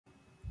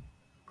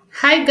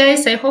Hi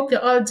guys, I hope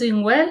you're all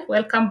doing well.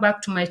 Welcome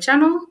back to my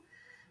channel.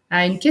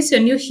 In case you're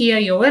new here,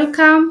 you're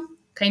welcome.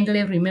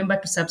 Kindly remember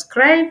to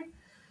subscribe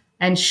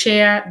and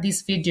share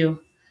this video.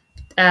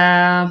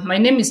 My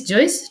name is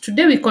Joyce.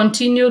 Today we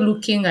continue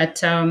looking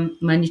at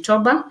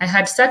Manitoba. I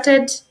had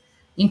started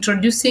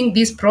introducing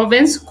this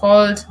province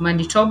called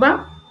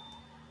Manitoba.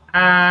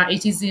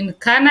 It is in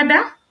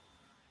Canada,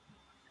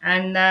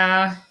 and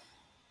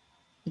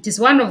it is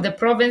one of the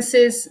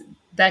provinces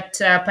that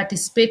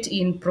participate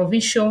in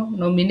provincial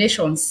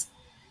nominations.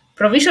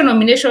 Provincial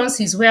nominations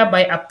is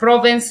whereby a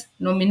province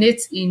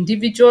nominates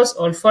individuals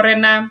or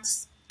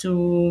foreigners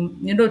to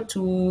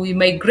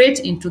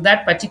immigrate into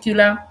that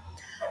particular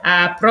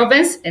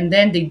province, and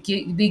then they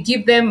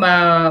give them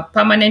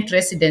permanent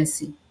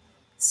residency.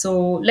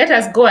 So let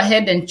us go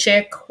ahead and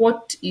check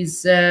what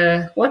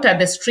are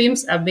the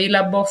streams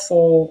available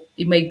for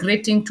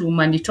immigrating to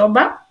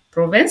Manitoba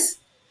province.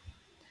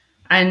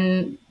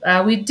 And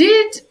we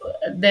did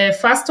the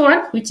first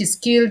one, which is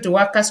skilled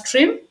worker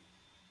stream.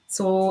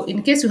 So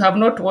in case you have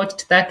not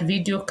watched that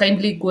video,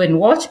 kindly go and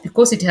watch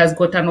because it has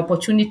got an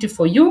opportunity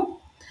for you.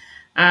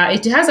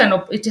 It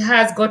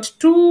has got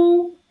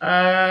two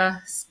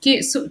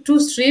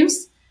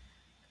streams,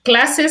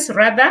 classes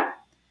rather,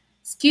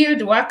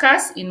 skilled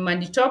workers in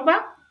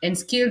Manitoba and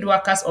skilled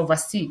workers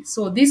overseas.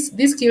 So this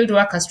skilled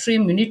worker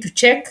stream, you need to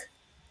check.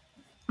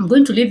 I'm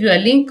going to leave you a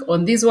link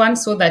on this one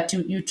so that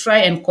you try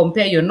and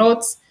compare your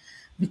notes,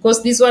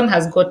 because this one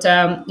has got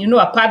a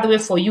pathway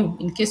for you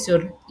in case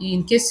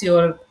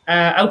you're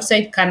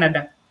outside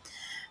Canada.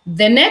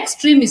 The next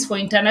stream is for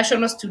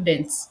international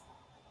students,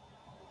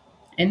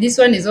 and this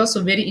one is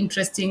also very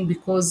interesting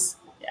because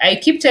I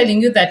keep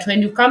telling you that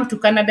when you come to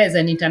Canada as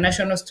an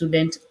international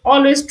student,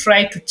 always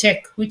try to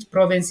check which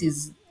province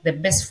is the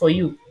best for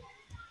you.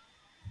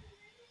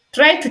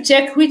 Try to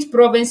check which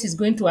province is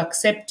going to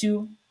accept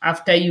you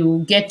after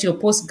you get your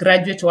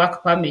postgraduate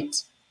work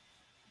permit.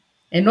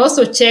 And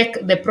also check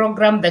the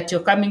program that you're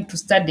coming to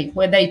study,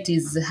 whether it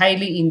is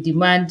highly in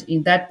demand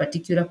in that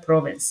particular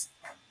province.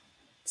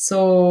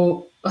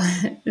 So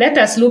let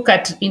us look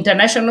at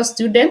international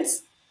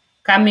students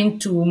coming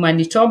to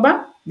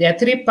Manitoba. There are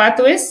three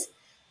pathways.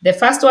 The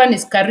first one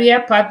is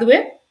career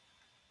pathway,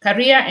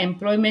 career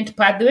employment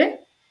pathway,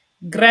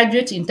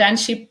 graduate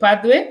internship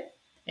pathway,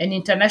 and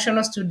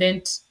international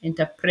student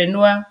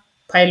entrepreneur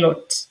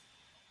pilot.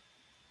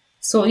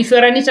 So if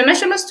you're an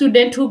international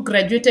student who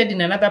graduated in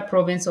another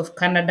province of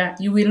Canada,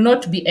 you will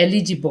not be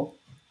eligible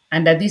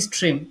under this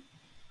stream,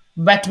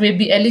 but may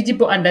be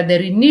eligible under the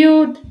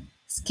renewed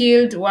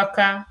skilled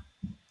worker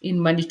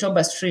in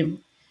Manitoba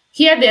stream.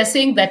 Here they are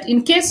saying that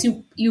in case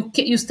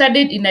you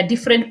studied in a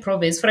different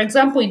province, for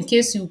example, in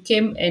case you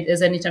came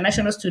as an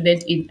international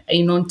student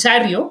in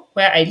Ontario,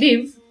 where I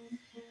live,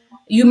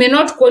 you may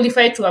not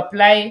qualify to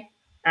apply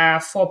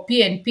for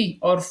PNP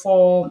or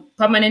for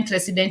permanent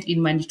resident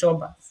in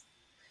Manitoba.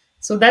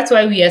 So that's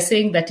why we are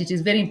saying that it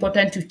is very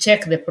important to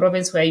check the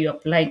province where you're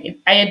applying.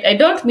 I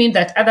don't mean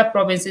that other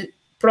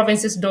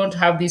provinces don't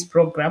have this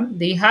program.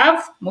 They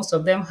have, most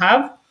of them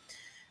have,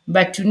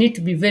 but you need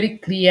to be very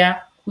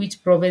clear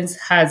which province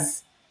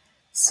has.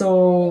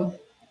 So,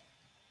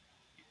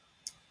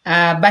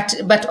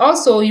 but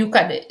also you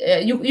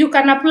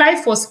can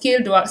apply for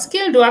skilled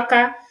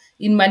worker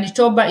in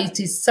Manitoba. It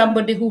is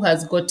somebody who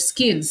has got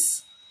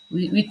skills.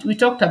 We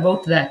talked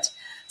about that.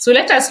 So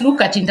let us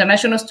look at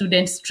international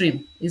student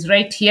stream. It's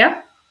right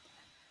here.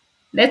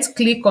 Let's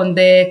click on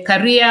the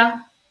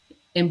career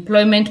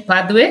employment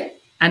pathway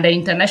under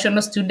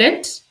international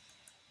student.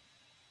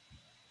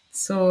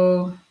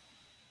 So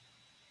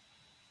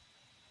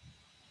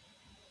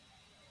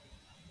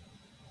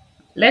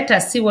let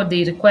us see what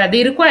they require.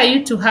 They require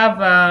you to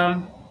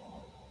have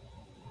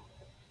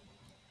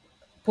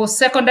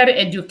post-secondary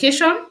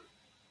education.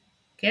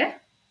 Okay.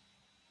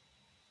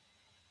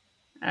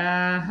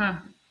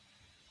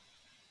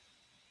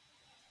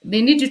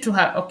 They need you to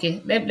have,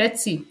 okay,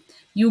 let's see.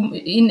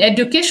 In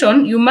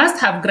education, you must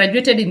have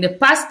graduated in the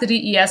past 3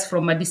 years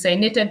from a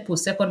designated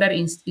post-secondary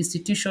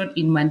institution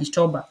in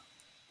Manitoba.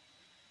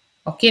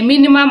 Okay,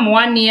 minimum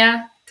 1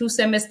 year, 2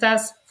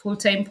 semesters,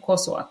 full-time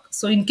coursework.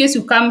 So in case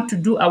you come to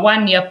do a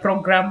 1-year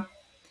program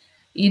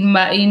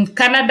in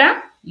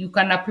Canada, you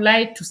can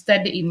apply to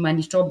study in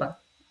Manitoba.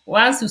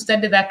 Once you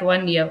study that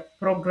 1-year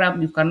program,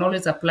 you can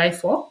always apply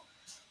for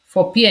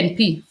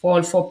PNP,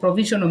 for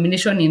provincial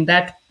nomination in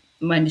that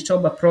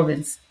Manitoba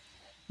province.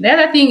 The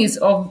other thing is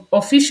of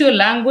official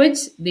language.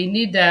 They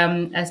need a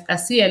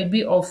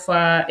CLB of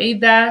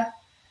either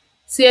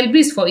CLB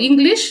is for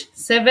English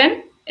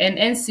 7 and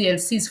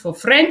NCLC is for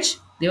French.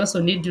 They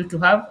also need you to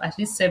have at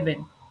least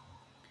 7.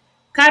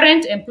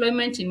 Current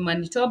employment in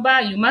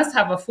Manitoba, you must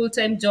have a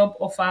full-time job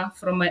offer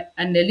from an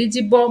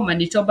eligible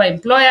Manitoba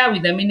employer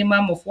with a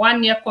minimum of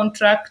 1-year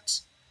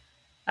contract.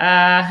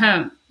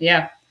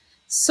 Yeah.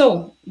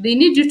 So they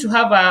need you to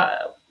have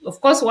of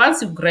course,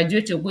 once you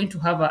graduate, you're going to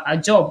have a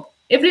job.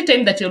 Every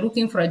time that you're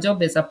looking for a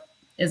job as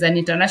an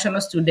international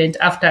student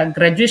after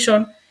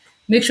graduation,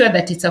 make sure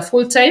that it's a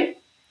full-time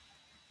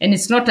and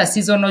it's not a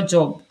seasonal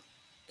job.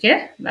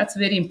 Okay, that's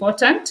very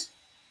important.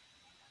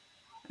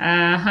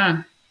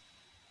 Uh-huh.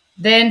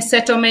 Then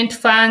settlement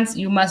funds,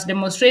 you must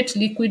demonstrate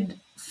liquid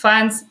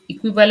funds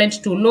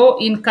equivalent to low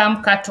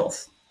income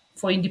cutoff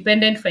for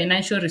independent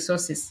financial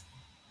resources.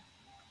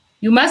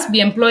 You must be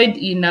employed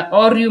in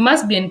or you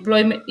must be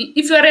employment.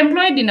 If you are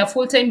employed in a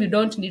full time, you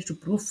don't need to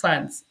prove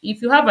funds.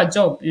 If you have a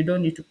job, you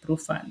don't need to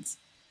prove funds.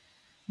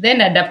 Then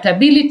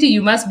adaptability,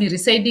 you must be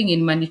residing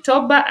in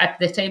Manitoba at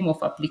the time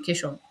of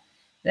application.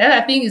 The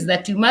other thing is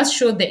that you must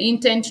show the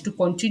intent to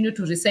continue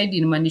to reside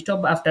in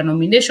Manitoba after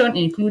nomination,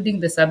 including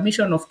the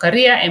submission of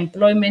career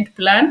employment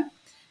plan,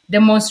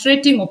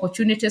 demonstrating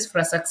opportunities for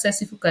a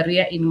successful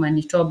career in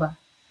Manitoba.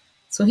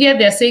 So here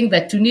they are saying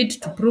that you need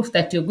to prove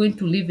that you're going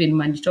to live in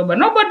Manitoba.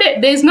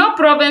 There is no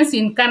province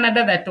in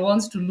Canada that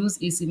wants to lose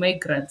its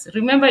immigrants.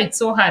 Remember, it's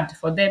so hard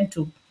for them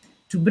to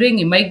bring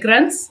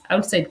immigrants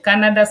outside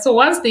Canada. So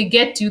once they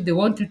get you, they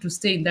want you to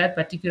stay in that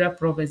particular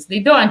province. They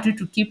don't want you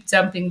to keep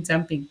jumping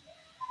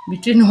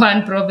between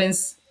one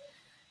province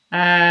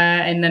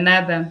and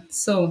another.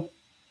 So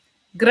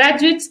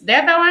graduates, the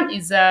other one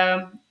is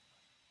that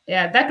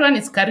one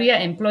is career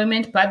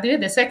employment pathway.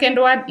 The second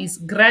one is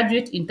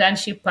graduate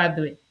internship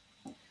pathway.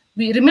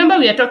 We remember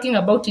we are talking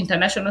about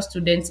international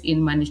students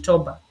in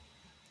Manitoba.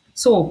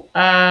 So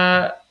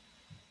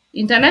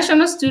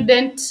international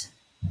student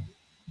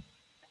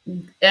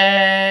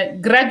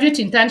graduate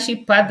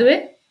internship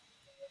pathway,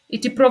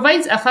 it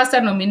provides a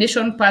faster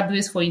nomination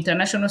pathways for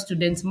international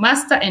students,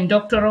 master and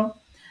doctoral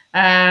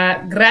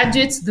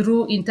graduates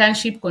through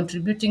internship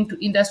contributing to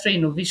industry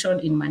innovation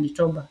in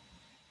Manitoba.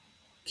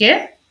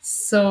 Okay,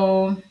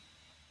 so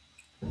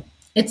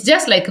it's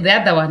just like the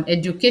other one.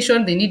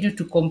 Education, they need you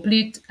to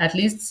complete at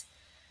least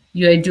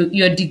your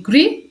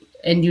degree,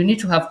 and you need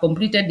to have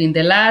completed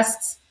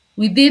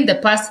within the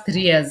past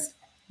 3 years.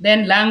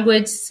 Then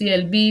language,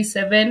 CLB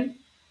 7.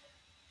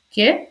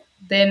 Okay,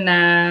 then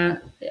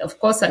of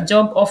course a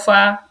job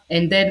offer,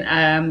 and then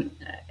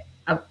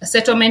a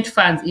settlement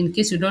funds in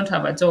case you don't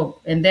have a job,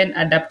 and then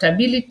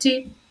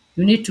adaptability.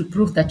 You need to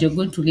prove that you're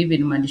going to live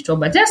in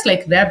Manitoba, just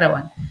like the other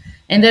one.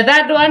 And the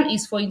third one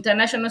is for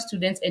international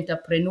students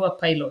entrepreneur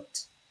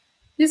pilot.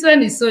 This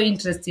one is so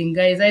interesting,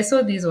 guys. I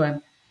saw this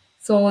one.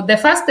 So the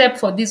first step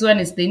for this one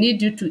is they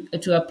need you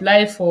to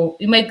apply for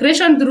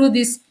immigration through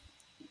this.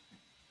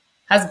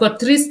 Has got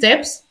 3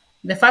 steps.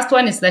 The first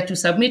one is that you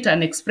submit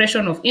an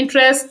expression of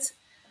interest.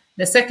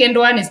 The second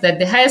one is that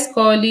the highest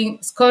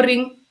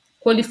scoring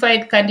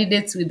qualified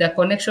candidates with the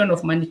connection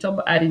of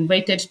Manitoba are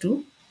invited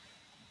to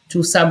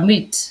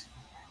submit.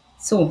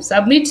 So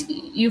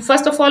you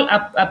first of all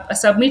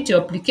submit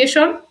your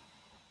application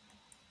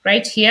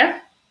right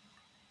here.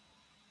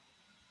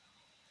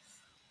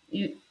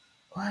 You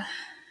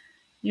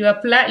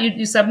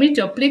submit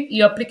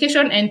your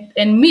application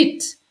and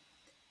meet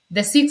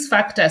the 6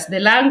 factors: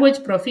 the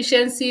language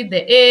proficiency,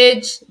 the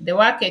age, the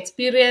work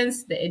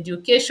experience, the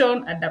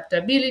education,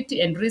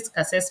 adaptability, and risk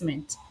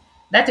assessment.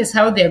 That is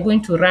how they are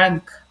going to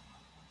rank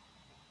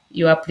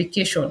your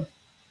application.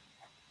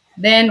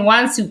 Then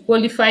once you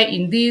qualify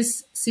in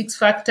these 6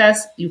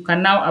 factors, you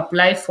can now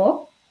apply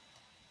for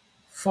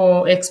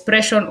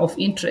expression of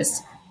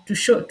interest to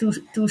show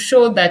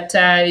that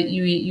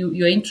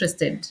you're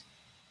interested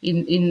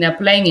in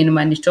applying in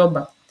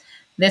Manitoba.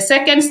 The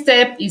second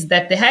step is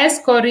that the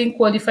highest scoring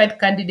qualified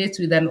candidates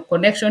with a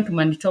connection to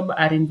Manitoba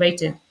are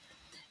invited.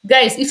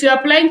 Guys, if you're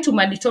applying to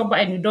Manitoba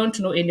and you don't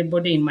know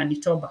anybody in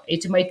Manitoba,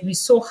 it might be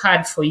so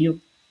hard for you.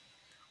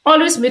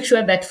 Always make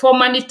sure that for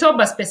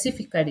Manitoba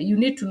specifically, you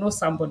need to know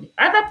somebody.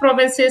 Other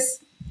provinces,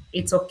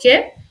 it's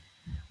okay.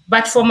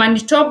 But for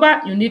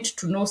Manitoba, you need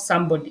to know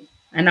somebody.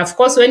 And of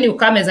course, when you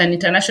come as an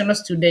international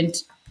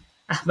student,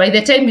 by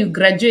the time you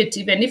graduate,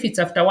 even if it's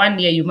after 1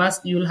 year,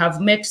 you'll have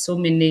met so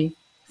many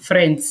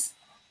friends.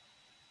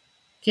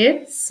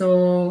 Okay,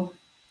 so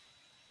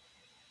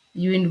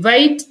you're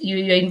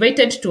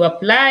invited to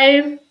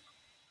apply,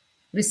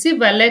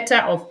 receive a letter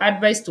of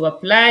advice to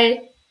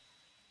apply.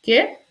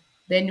 Okay,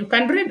 then you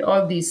can read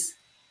all this.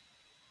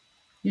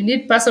 You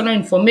need personal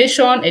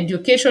information,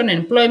 education,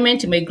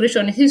 employment,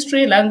 immigration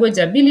history, language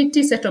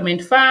ability,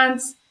 settlement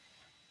funds.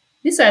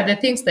 These are the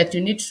things that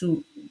you need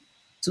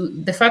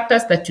the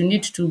factors that you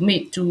need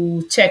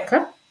to check.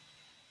 Huh?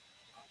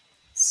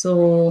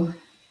 So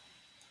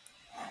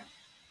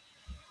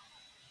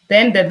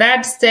then the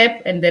third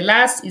step and the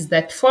last is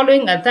that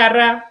following a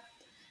thorough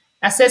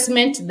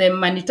assessment, the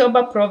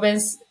Manitoba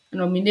province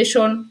nominates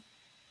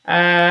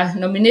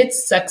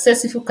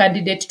successful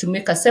candidate to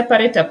make a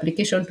separate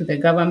application to the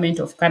government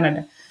of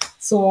Canada.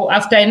 So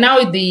after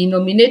now they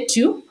nominate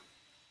you,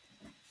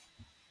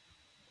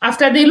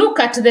 after they look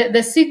at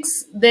the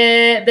six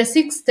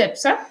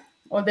steps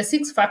or the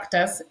 6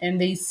 factors, and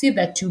they see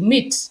that you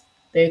meet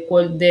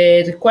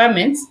the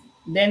requirements,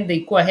 then they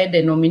go ahead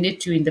and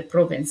nominate you in the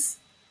province.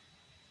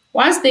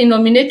 Once they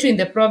nominate you in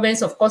the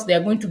province, of course, they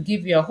are going to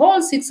give you a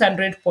whole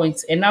 600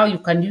 points, and now you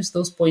can use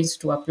those points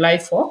to apply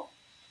for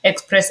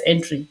express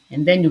entry,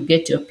 and then you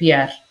get your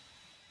PR.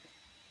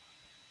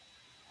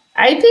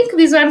 I think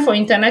this one for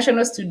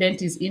international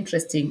student is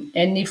interesting,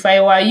 and if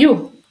I were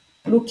you,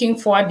 looking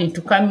forward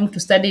into coming to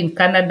study in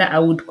Canada, I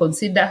would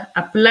consider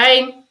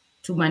applying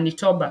to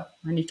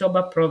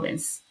Manitoba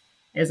province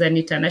as an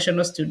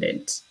international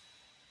student.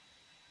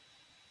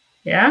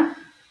 Yeah.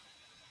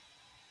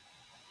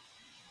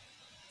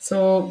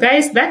 So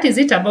guys, that is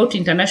it about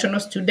international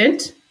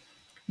student.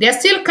 They are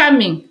still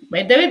coming.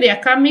 By the way, they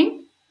are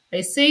coming.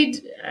 I said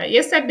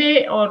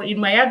yesterday or in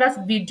my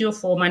other video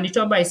for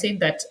Manitoba, I said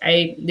that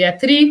there are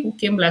 3 who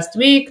came last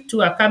week,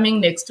 2 are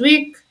coming next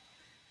week.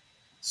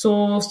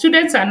 So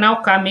students are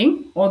now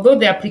coming, although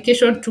the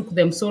application took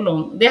them so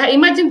long.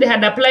 Imagine they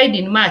had applied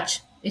in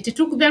March. It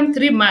took them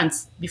 3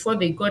 months before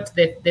they got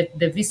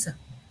the visa.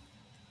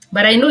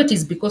 But I know it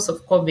is because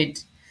of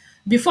COVID.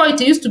 Before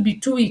it used to be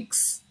 2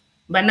 weeks,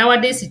 but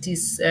nowadays it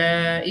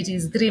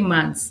is 3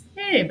 months.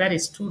 Hey, that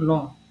is too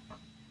long.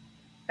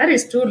 That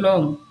is too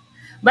long.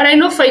 But I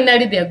know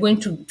finally they are going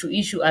to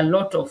issue a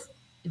lot of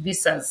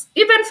visas,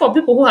 even for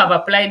people who have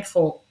applied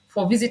for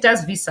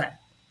visitors visa.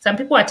 Some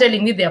people are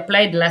telling me they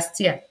applied last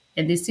year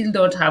and they still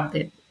don't have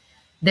the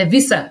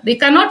visa. They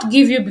cannot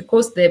give you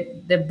because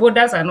the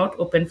borders are not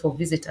open for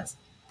visitors.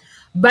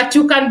 But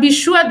you can be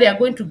sure they are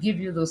going to give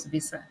you those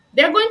visa.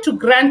 They are going to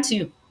grant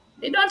you.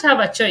 They don't have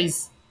a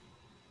choice.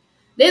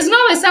 There's no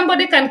way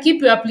somebody can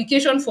keep your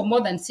application for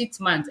more than 6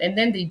 months and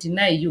then they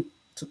deny you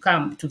to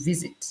come to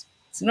visit.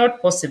 It's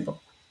not possible.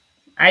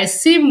 I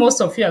see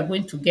most of you are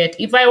going to get.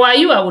 If I were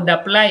you, I would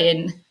apply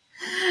and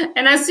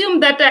assume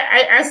that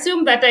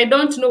I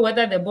don't know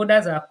whether the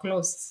borders are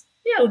closed.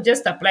 Yeah, I would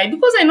just apply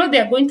because I know they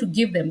are going to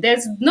give them.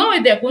 There's no way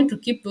they are going to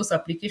keep those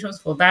applications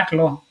for that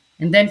long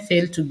and then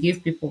fail to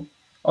give people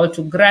or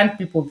to grant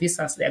people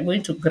visas. They are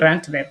going to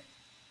grant them.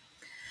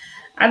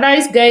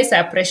 Otherwise, guys, I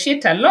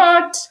appreciate a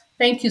lot.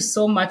 Thank you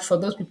so much for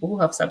those people who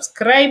have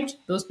subscribed,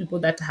 those people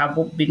that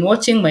have been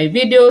watching my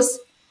videos.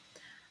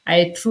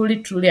 I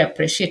truly, truly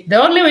appreciate.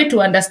 The only way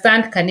to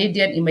understand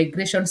Canadian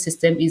immigration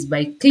system is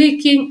by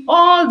clicking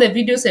all the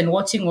videos and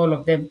watching all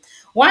of them.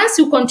 Once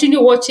you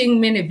continue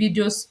watching many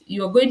videos,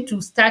 you're going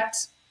to start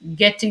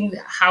getting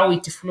how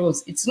it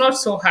flows. It's not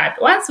so hard.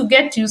 Once you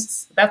get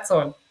used, that's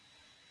all.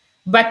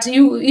 But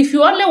if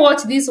you only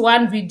watch this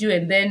one video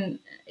and then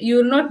you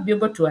will not be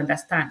able to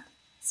understand.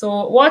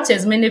 So watch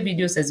as many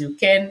videos as you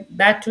can.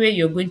 That way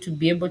you're going to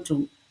be able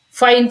to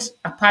find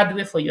a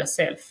pathway for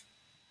yourself.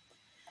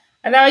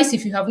 Otherwise,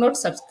 if you have not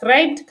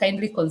subscribed,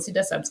 kindly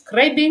consider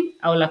subscribing.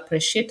 I will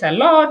appreciate a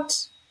lot.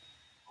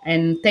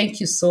 And thank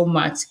you so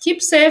much.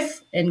 Keep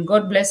safe and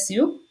God bless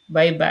you.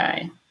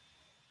 Bye-bye.